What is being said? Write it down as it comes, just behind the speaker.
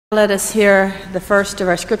Let us hear the first of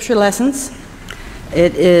our scripture lessons.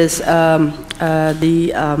 It is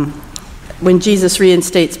when Jesus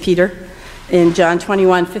reinstates Peter in John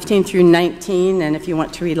 21:15 through 19, and if you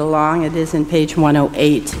want to read along, it is in page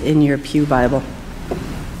 108 in your pew Bible.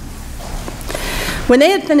 When they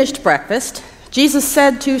had finished breakfast, Jesus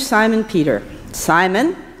said to Simon Peter,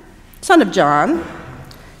 "Simon, son of John,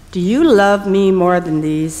 do you love me more than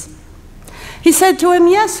these?" He said to him,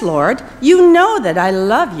 "Yes, Lord, you know that I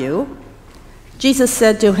love you." Jesus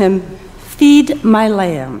said to him, "Feed my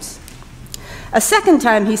lambs." A second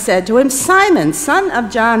time he said to him, "Simon, son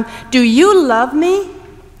of John, do you love me?"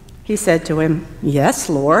 He said to him, "Yes,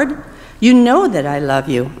 Lord, you know that I love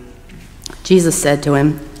you." Jesus said to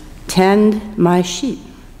him, "Tend my sheep."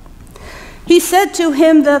 He said to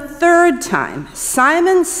him the third time,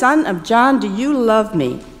 "Simon, son of John, do you love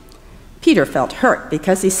me?" Peter felt hurt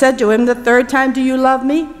because he said to him the third time, "Do you love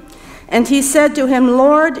me?" And he said to him,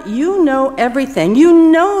 "Lord, you know everything. You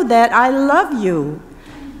know that I love you."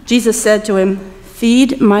 Jesus said to him,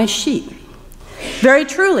 "Feed my sheep. Very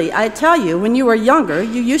truly, I tell you, when you were younger,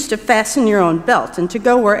 you used to fasten your own belt and to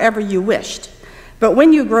go wherever you wished. But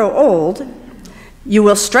when you grow old, you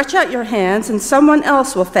will stretch out your hands and someone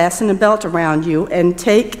else will fasten a belt around you and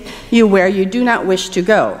take you where you do not wish to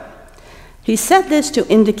go." He said this to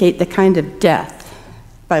indicate the kind of death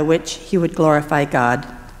by which he would glorify God.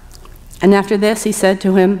 And after this, he said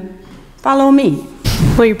to him, "Follow me."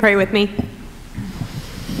 Will you pray with me?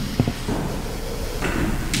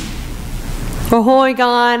 Oh, holy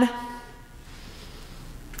God,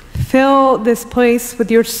 fill this place with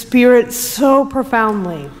your Spirit so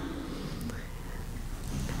profoundly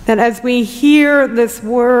that as we hear this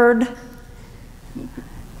word,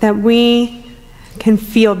 that we can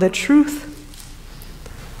feel the truth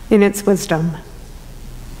in its wisdom.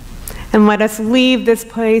 And let us leave this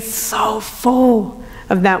place so full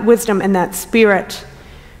of that wisdom and that Spirit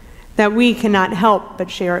that we cannot help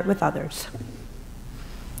but share it with others.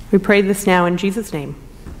 We pray this now in Jesus' name.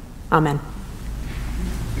 Amen.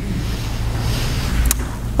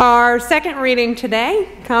 Our second reading today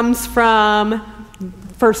comes from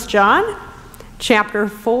 1 John chapter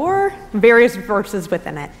 4, various verses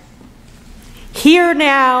within it. Hear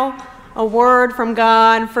now a word from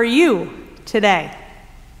God for you today.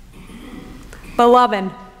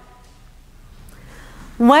 Beloved,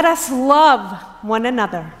 let us love one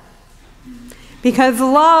another, because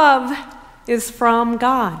love is from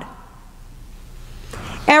God.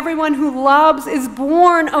 Everyone who loves is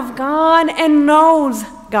born of God and knows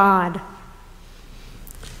God.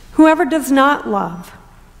 Whoever does not love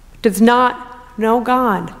does not know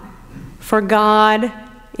God, for God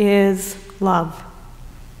is love.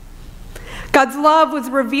 God's love was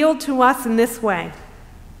revealed to us in this way.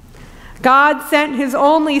 God sent his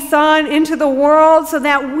only Son into the world so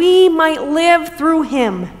that we might live through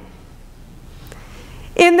him.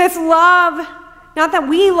 In this love, not that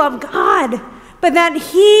we love God, but that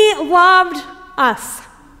he loved us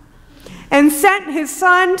and sent his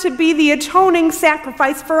Son to be the atoning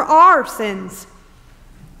sacrifice for our sins.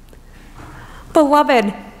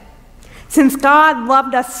 Beloved, since God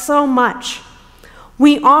loved us so much,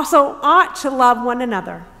 we also ought to love one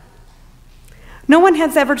another. No one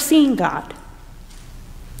has ever seen God.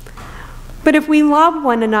 But if we love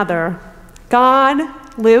one another, God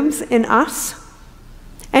lives in us,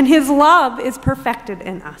 and his love is perfected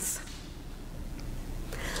in us.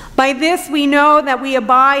 By this we know that we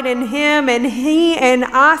abide in him and he in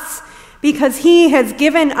us, because he has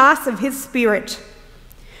given us of his Spirit.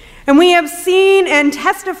 And we have seen and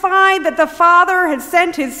testified that the Father has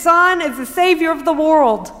sent his Son as the Savior of the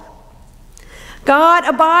world. God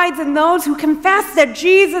abides in those who confess that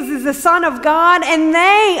Jesus is the Son of God, and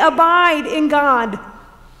they abide in God.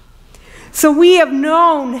 So we have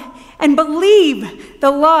known and believe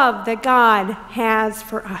the love that God has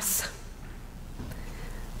for us.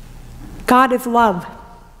 God is love,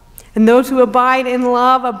 and those who abide in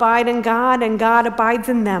love abide in God, and God abides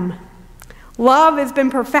in them. Love has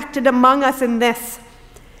been perfected among us in this,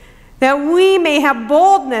 that we may have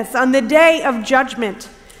boldness on the day of judgment,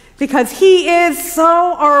 because he is,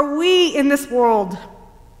 so are we in this world.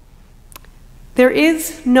 There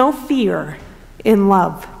is no fear in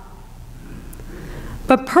love,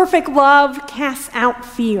 but perfect love casts out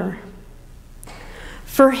fear.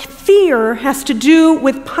 For fear has to do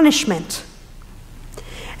with punishment,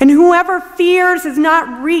 and whoever fears has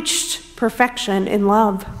not reached perfection in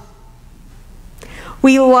love.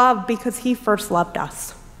 We love because he first loved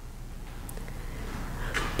us.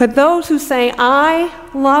 But those who say, "I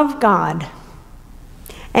love God,"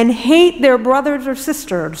 and hate their brothers or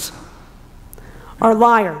sisters are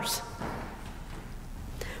liars.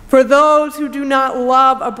 for those who do not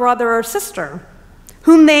love a brother or sister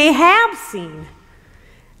whom they have seen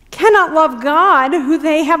cannot love God who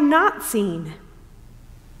they have not seen.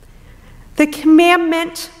 The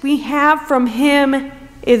commandment we have from him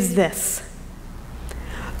is this: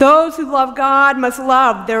 those who love God must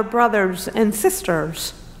love their brothers and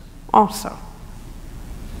sisters also.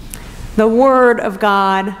 The word of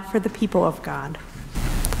God for the people of God.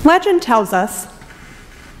 Legend tells us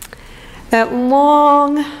that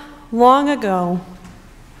long, long ago,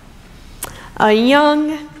 a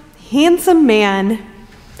young, handsome man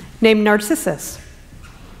named Narcissus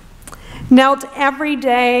knelt every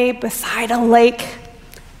day beside a lake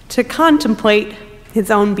to contemplate his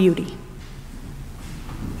own beauty.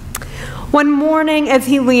 One morning, as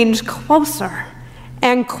he leaned closer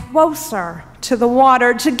and closer to the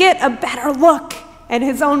water to get a better look at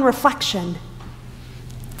his own reflection,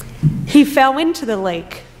 he fell into the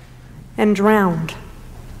lake and drowned.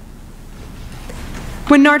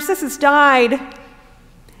 When Narcissus died,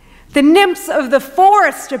 the nymphs of the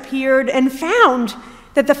forest appeared and found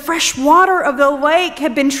that the fresh water of the lake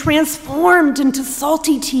had been transformed into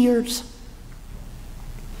salty tears.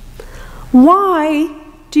 "Why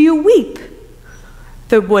do you weep?"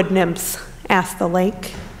 the wood nymphs asked the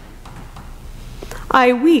lake.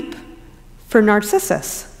 "I weep for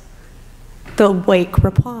Narcissus," the lake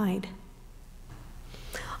replied.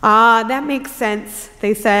 "Ah, that makes sense,"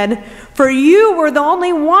 they said, "for you were the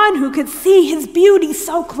only one who could see his beauty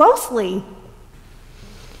so closely."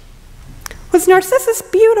 "Was Narcissus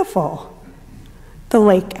beautiful?" the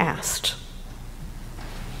lake asked.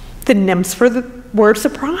 The nymphs were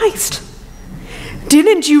surprised.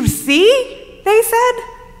 "Didn't you see?" they said.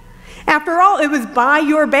 "After all, it was by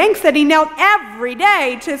your banks that he knelt every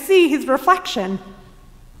day to see his reflection."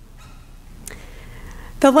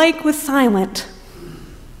 The lake was silent.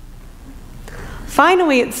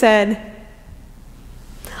 Finally, it said,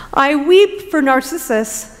 "I weep for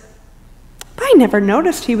Narcissus. I never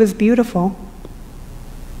noticed he was beautiful.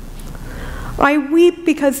 I weep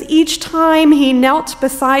because each time he knelt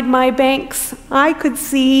beside my banks, I could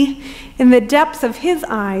see in the depths of his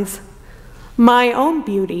eyes my own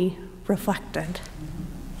beauty reflected."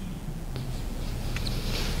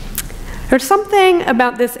 There's something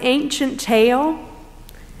about this ancient tale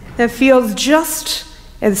that feels just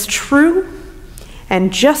as true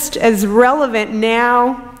and just as relevant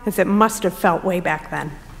now as it must have felt way back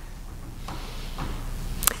then.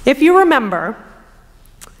 If you remember,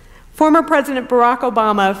 former President Barack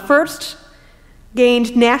Obama first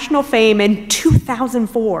gained national fame in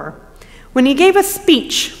 2004 when he gave a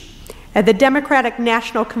speech at the Democratic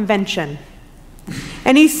National Convention.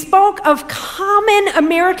 And he spoke of common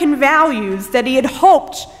American values that he had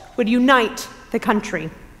hoped would unite the country.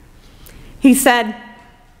 He said,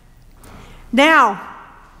 "Now,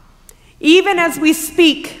 even as we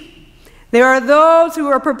speak, there are those who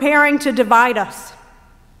are preparing to divide us.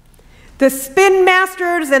 The spin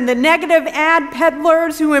masters and the negative ad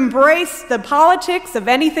peddlers who embrace the politics of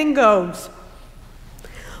anything goes.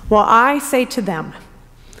 Well, I say to them,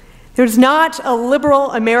 there's not a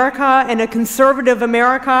liberal America and a conservative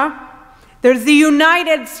America. There's the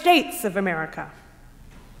United States of America.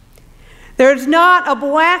 There's not a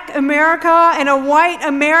black America and a white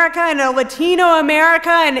America and a Latino America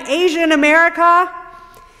and Asian America.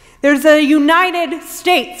 There's a United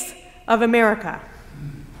States of America."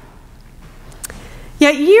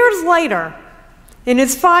 Yet years later, in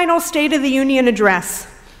his final State of the Union address,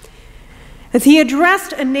 as he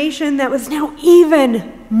addressed a nation that was now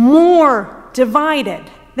even more divided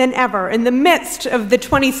than ever in the midst of the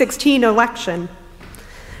 2016 election,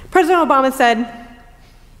 President Obama said,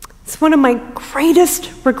 "It's one of my greatest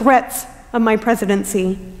regrets of my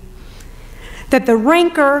presidency that the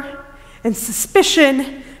rancor and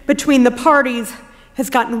suspicion between the parties has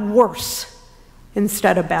gotten worse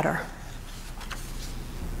instead of better."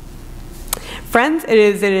 Friends, it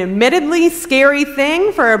is an admittedly scary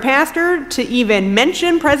thing for a pastor to even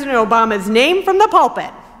mention President Obama's name from the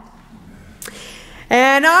pulpit.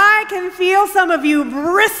 And I can feel some of you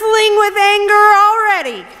bristling with anger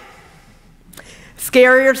already.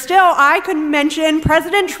 Scarier still, I could mention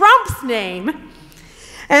President Trump's name.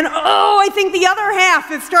 And oh, I think the other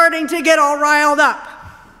half is starting to get all riled up.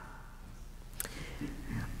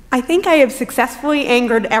 I think I have successfully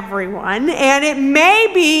angered everyone, and it may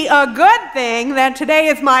be a good thing that today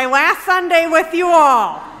is my last Sunday with you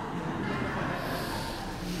all.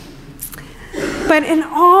 But in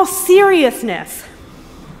all seriousness,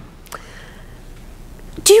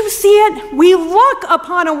 do you see it? We look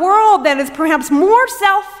upon a world that is perhaps more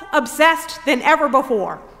self-obsessed than ever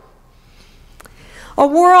before. A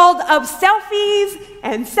world of selfies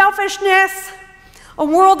and selfishness, a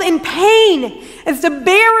world in pain as the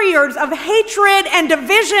barriers of hatred and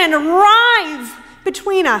division rise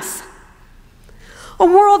between us. A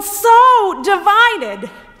world so divided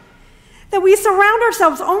that we surround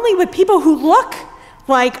ourselves only with people who look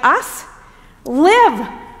like us, live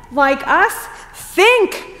like us,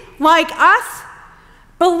 think like us,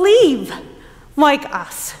 believe like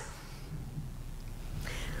us.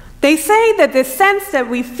 They say that the sense that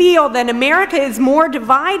we feel that America is more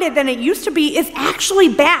divided than it used to be is actually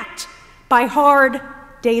backed by hard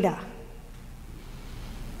data.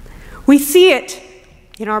 We see it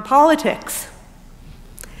in our politics.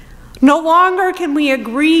 No longer can we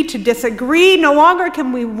agree to disagree. No longer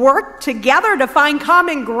can we work together to find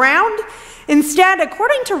common ground. Instead,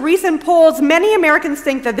 according to recent polls, many Americans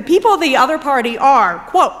think that the people of the other party are,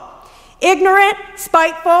 quote, ignorant,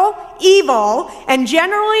 spiteful, evil, and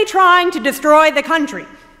generally trying to destroy the country.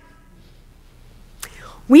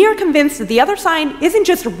 We are convinced that the other side isn't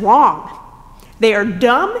just wrong. They are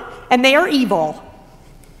dumb and they are evil.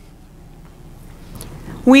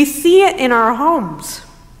 We see it in our homes.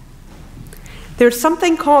 There's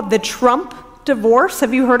something called the Trump divorce.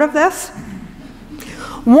 Have you heard of this?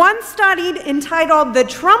 One study entitled The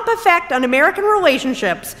Trump Effect on American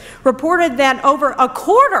Relationships reported that over a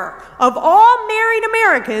quarter of all married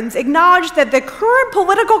Americans acknowledged that the current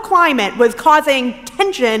political climate was causing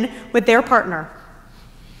tension with their partner.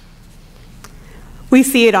 We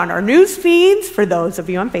see it on our news feeds, for those of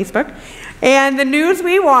you on Facebook, and the news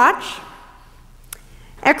we watch.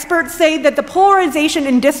 Experts say that the polarization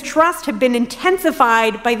and distrust have been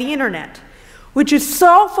intensified by the internet, which is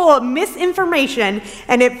so full of misinformation,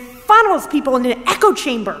 and it funnels people into echo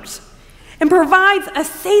chambers and provides a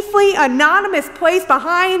safely anonymous place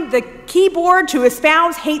behind the keyboard to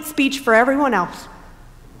espouse hate speech for everyone else.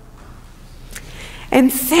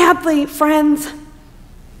 And sadly, friends,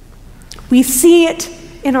 we see it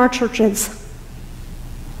in our churches.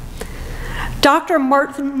 Dr.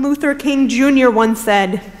 Martin Luther King Jr. once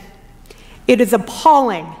said, "It is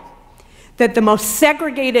appalling that the most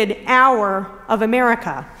segregated hour of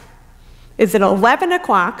America is at 11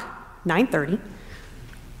 o'clock, 9:30,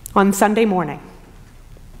 on Sunday morning."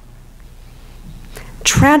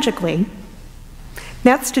 Tragically,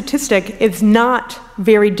 that statistic is not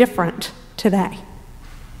very different today.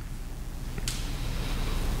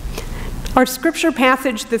 Our scripture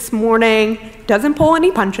passage this morning doesn't pull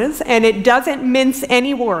any punches, and it doesn't mince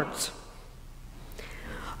any words.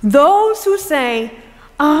 Those who say,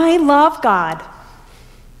 "I love God,"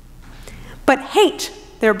 but hate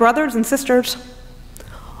their brothers and sisters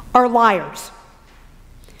are liars.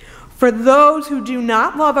 For those who do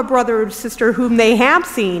not love a brother or sister whom they have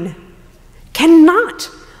seen cannot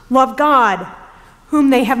love God whom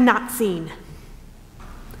they have not seen.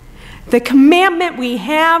 The commandment we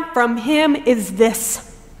have from him is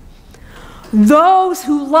this: those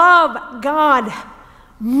who love God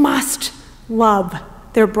must love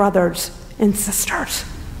their brothers and sisters.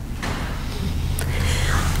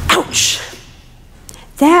 Ouch!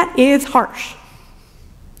 That is harsh.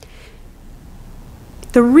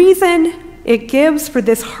 The reason it gives for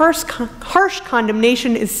this harsh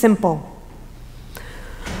condemnation is simple.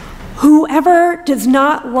 Whoever does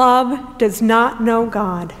not love does not know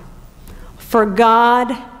God, for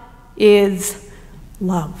God is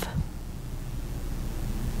love.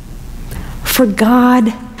 For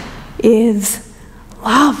God is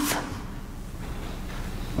love.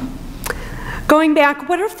 Going back,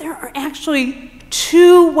 what if there are actually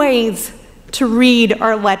two ways to read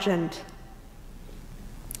our legend?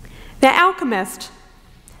 The Alchemist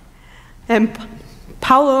and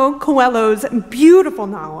Paulo Coelho's beautiful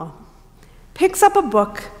novel picks up a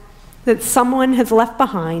book that someone has left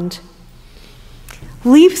behind,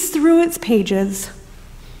 leafs through its pages,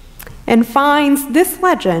 and finds this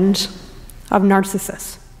legend of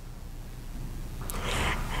Narcissus.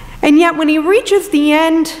 And yet when he reaches the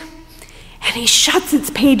end and he shuts its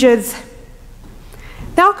pages,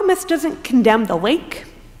 the alchemist doesn't condemn the lake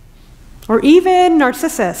or even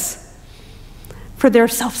Narcissus for their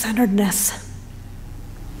self-centeredness.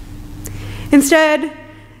 Instead,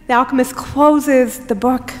 the alchemist closes the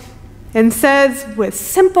book and says with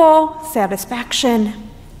simple satisfaction,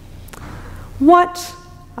 "What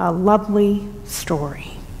a lovely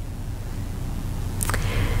story."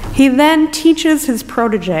 He then teaches his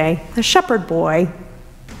protege, the shepherd boy,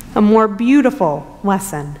 a more beautiful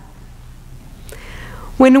lesson.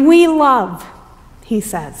 When we love, he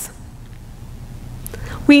says,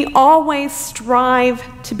 we always strive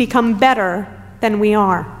to become better than we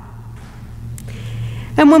are.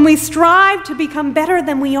 And when we strive to become better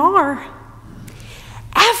than we are,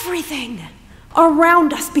 everything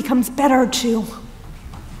around us becomes better too.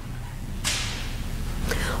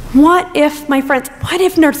 What if, my friends, what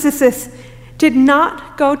if Narcissus did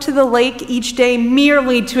not go to the lake each day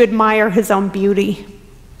merely to admire his own beauty?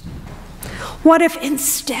 What if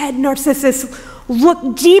instead Narcissus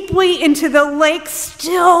looked deeply into the lake's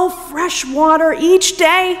still fresh water each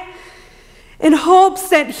day in hopes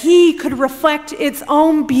that he could reflect its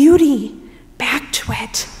own beauty back to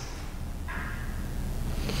it?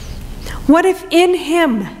 What if in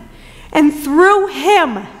him and through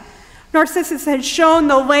him, Narcissus had shown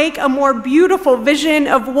the lake a more beautiful vision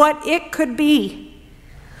of what it could be?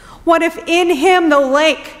 What if in him the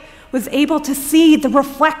lake was able to see the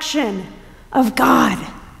reflection of God?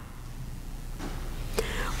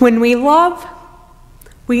 When we love,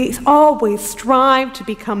 we always strive to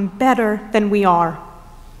become better than we are.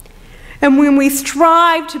 And when we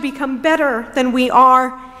strive to become better than we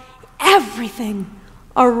are, everything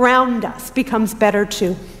around us becomes better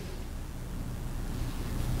too.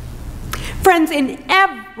 Friends, in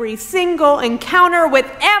every single encounter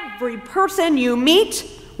with every person you meet,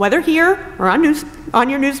 whether here or on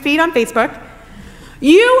your newsfeed on Facebook,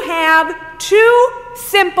 you have two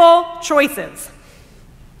simple choices.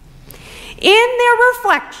 In their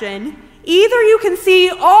reflection, either you can see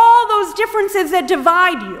all those differences that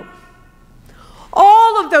divide you,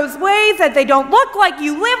 all of those ways that they don't look like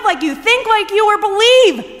you, live like you, think like you, or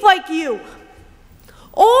believe like you,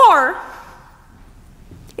 or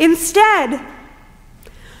instead,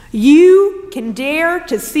 you can dare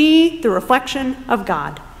to see the reflection of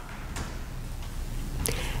God.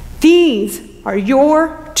 These are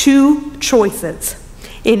your two choices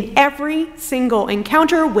in every single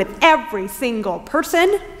encounter with every single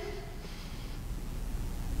person,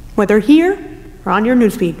 whether here or on your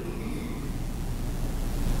newsfeed.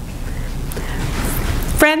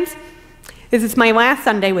 Friends, this is my last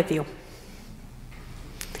Sunday with you.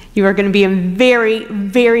 You are going to be in very,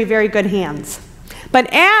 very, very good hands. But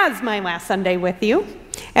as my last Sunday with you,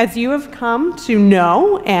 as you have come to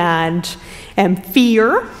know and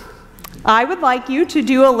fear, I would like you to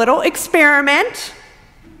do a little experiment.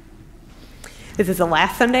 This is the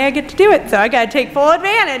last Sunday I get to do it, so I got to take full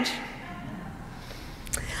advantage.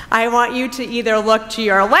 I want you to either look to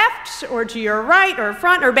your left or to your right or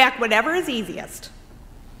front or back, whatever is easiest.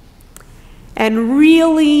 And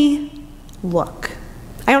really look.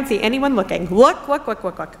 I don't see anyone looking. Look, look, look,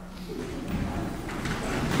 look, look.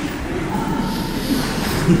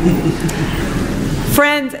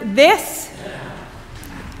 Friends, this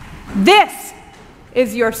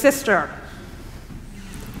is your sister.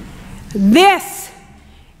 This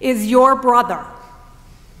is your brother.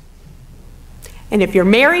 And if you're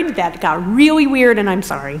married, that got really weird, and I'm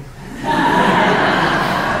sorry.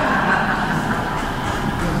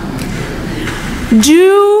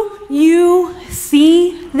 Do you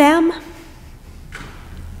see them?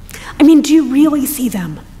 I mean, do you really see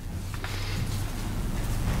them?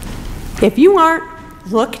 If you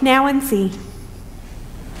aren't, look now and see.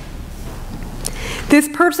 This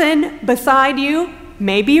person beside you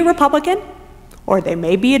may be a Republican, or they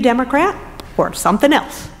may be a Democrat, or something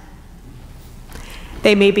else.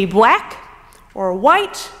 They may be black, or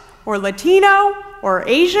white, or Latino, or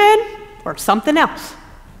Asian, or something else.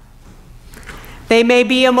 They may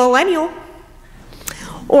be a millennial,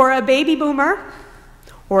 or a baby boomer,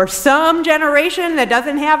 or some generation that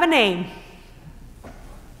doesn't have a name.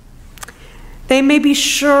 They may be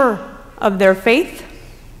sure of their faith,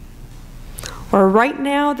 or right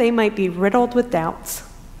now they might be riddled with doubts.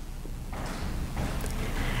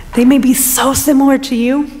 They may be so similar to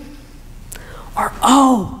you, or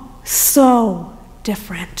oh, so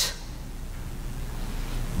different.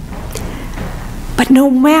 But no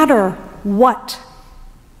matter what,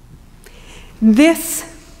 this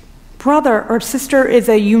brother or sister is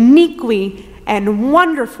a uniquely and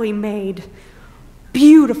wonderfully made,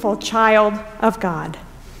 beautiful child of God.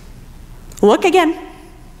 Look again.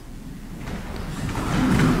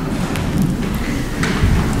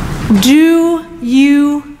 Do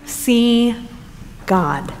you see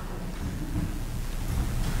God?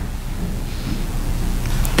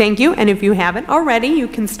 Thank you, and if you haven't already, you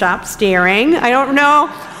can stop staring. I don't know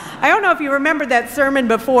if you remember that sermon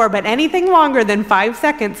before, but anything longer than 5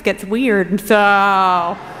 seconds gets weird,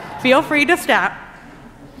 so feel free to stop.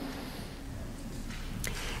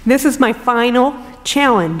 This is my final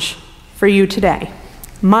challenge for you today,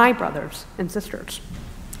 my brothers and sisters.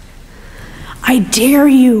 I dare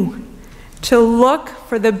you to look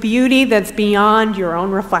for the beauty that's beyond your own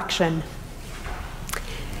reflection.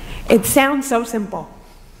 It sounds so simple,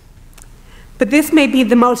 but this may be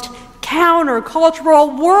the most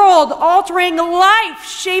countercultural, world-altering,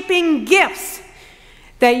 life-shaping gifts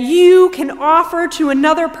that you can offer to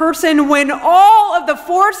another person when all of the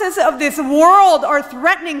forces of this world are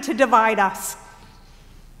threatening to divide us.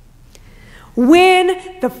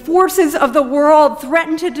 When the forces of the world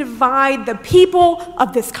threaten to divide the people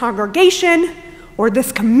of this congregation or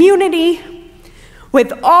this community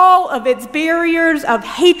with all of its barriers of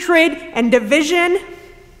hatred and division,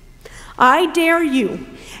 I dare you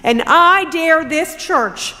and I dare this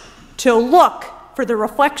church to look for the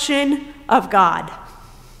reflection of God.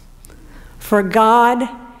 For God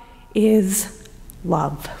is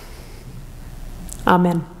love.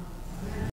 Amen.